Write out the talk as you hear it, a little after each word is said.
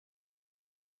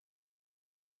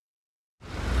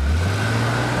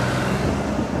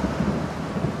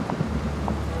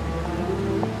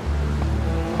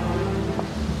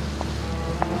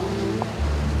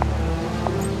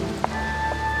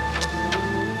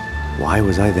Why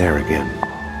was I there again?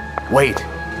 Wait.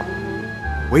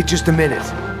 Wait just a minute.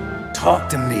 Talk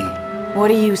to me.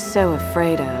 What are you so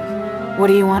afraid of? What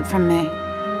do you want from me?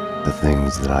 The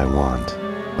Things That I Want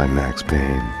by Max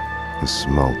Payne. A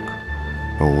smoke,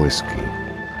 a whiskey,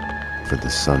 for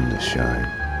the sun to shine.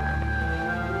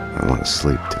 I want to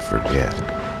sleep to forget,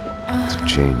 to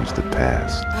change the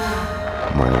past.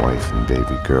 My wife and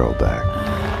baby girl back.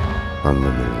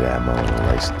 Unlimited ammo and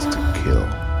a license to kill.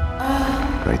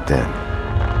 Right then,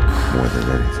 more than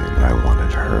anything, I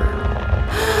wanted her.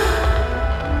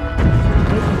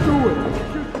 Let's do it!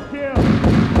 Shoot to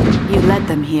kill! You led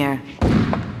them here.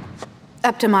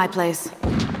 Up to my place.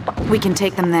 We can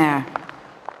take them there.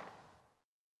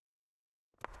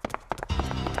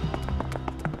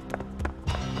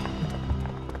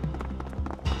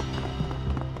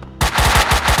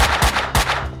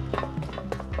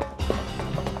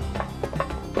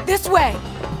 This way!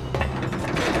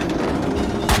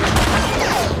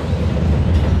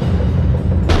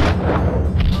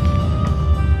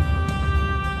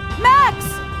 Max!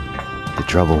 The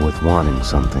trouble with wanting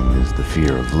something is the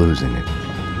fear of losing it.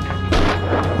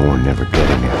 Or never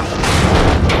getting it.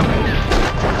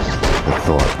 The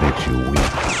thought makes you weak.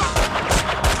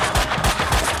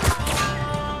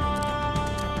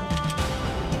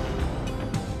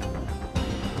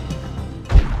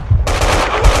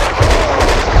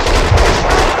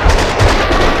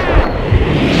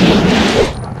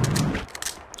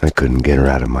 I couldn't get her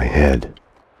out of my head.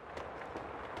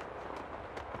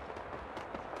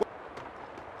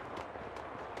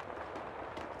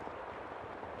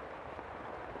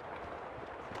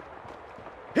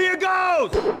 Here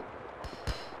goes!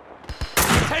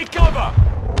 Take cover!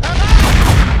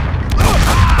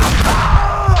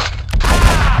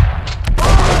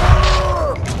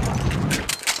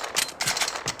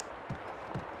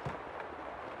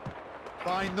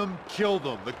 Find them, kill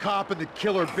them. The cop and the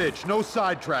killer bitch. No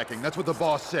sidetracking. That's what the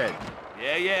boss said.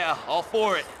 Yeah, all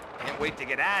for it. Can't wait to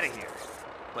get out of here.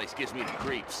 Place gives me the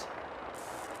creeps.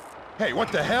 Hey,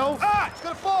 what the hell? Ah! It's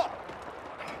gonna fall!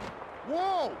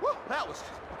 Whoa! Woo, that was...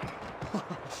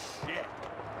 shit.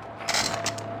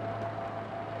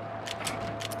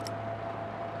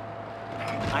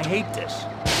 I hate this.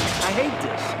 I hate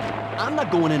this. I'm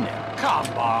not going in there. Come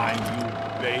on, you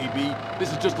baby.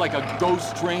 This is just like a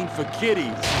ghost train for kiddies.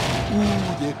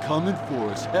 Ooh, they're coming for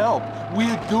us. Help!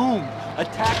 We're doomed.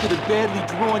 Attack of the badly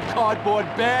drawn cardboard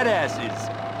badasses.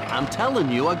 I'm telling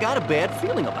you, I got a bad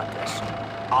feeling about this.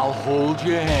 I'll hold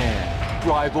your hand.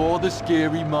 Drive all the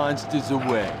scary monsters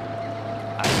away.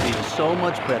 I feel so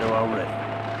much better already.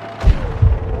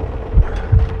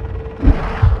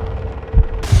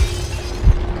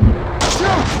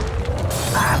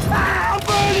 I'm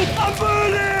burning! I'm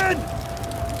burning!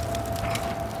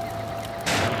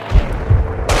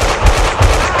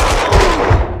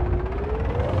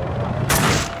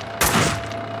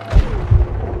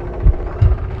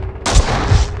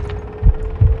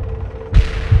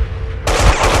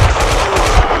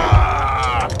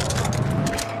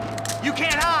 You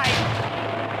can't hide!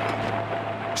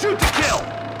 Shoot to kill!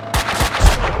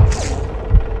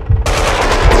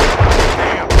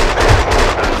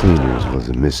 Cleaners was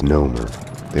a misnomer.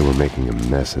 They were making a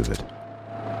mess of it.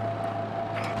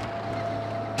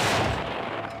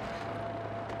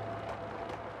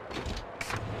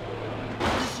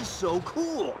 This is so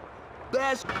cool.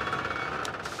 Best.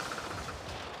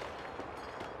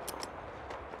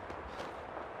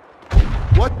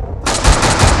 What?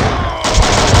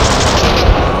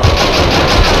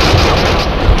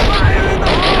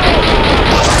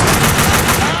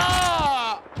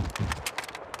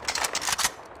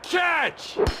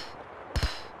 Catch!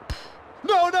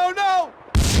 No, no, no!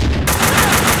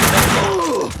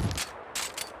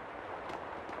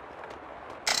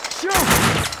 Shoot!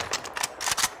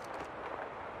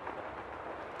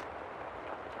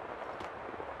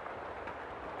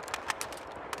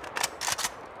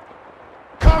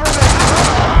 Cover me!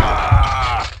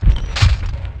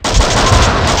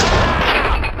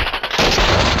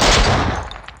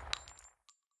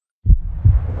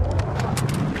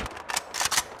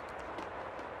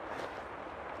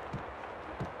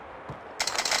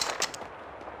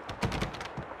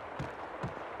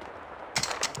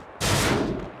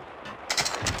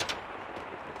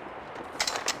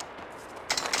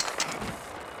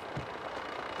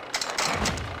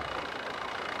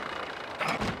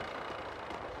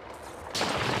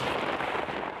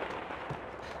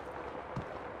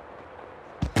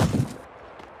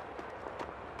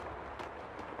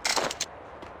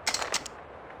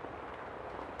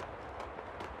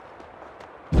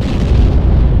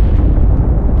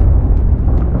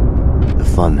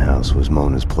 The funhouse was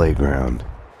Mona's playground.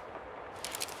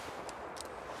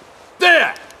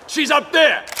 She's up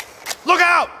there! Look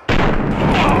out!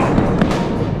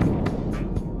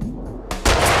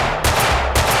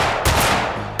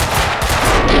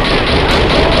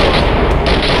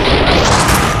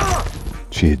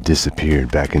 She had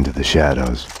disappeared back into the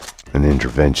shadows. An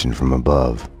intervention from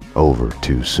above, over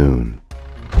too soon.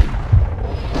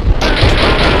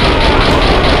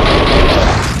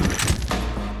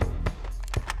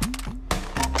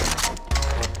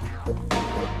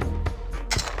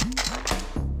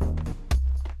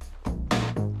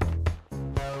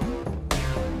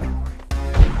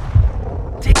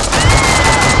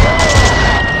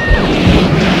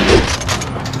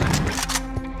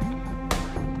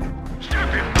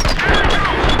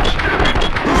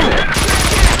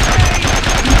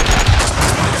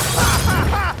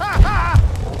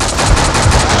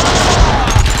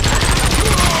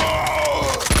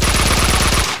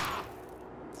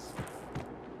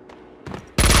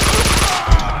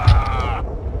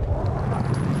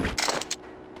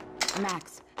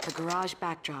 Max, the garage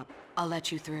backdrop. I'll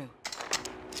let you through.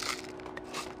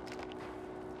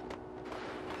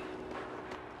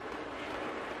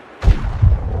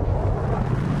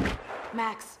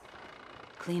 Max,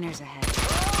 cleaners ahead.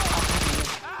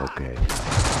 I'll cover you. Okay.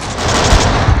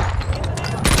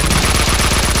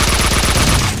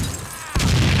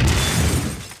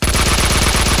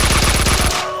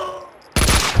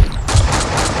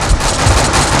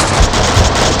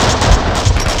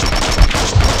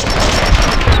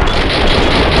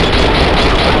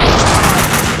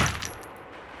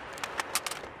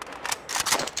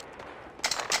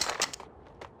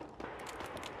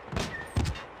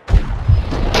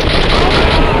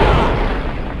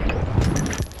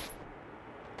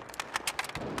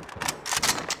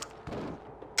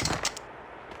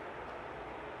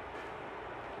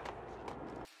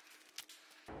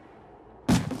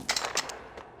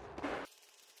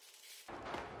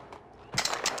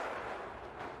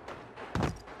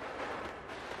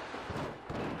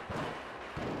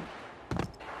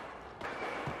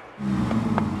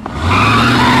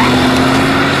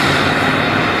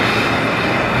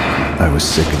 I was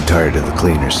sick and tired of the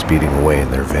cleaners speeding away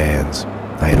in their vans.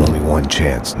 I had only one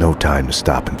chance, no time to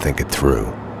stop and think it through.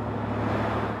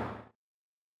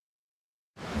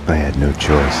 I had no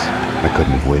choice. I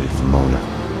couldn't have waited for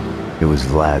Mona. It was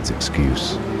Vlad's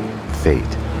excuse. Fate.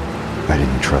 I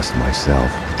didn't trust myself.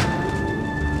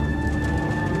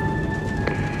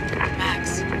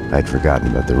 Max. I'd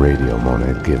forgotten about the radio Mona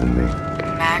had given me.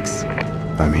 Max.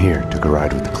 I'm here, took a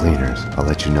ride with the cleaners. I'll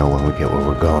let you know when we get where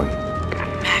we're going.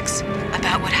 Max,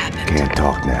 about what happened. Can't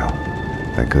talk now.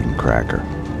 I couldn't crack her.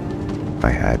 I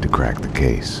had to crack the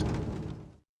case.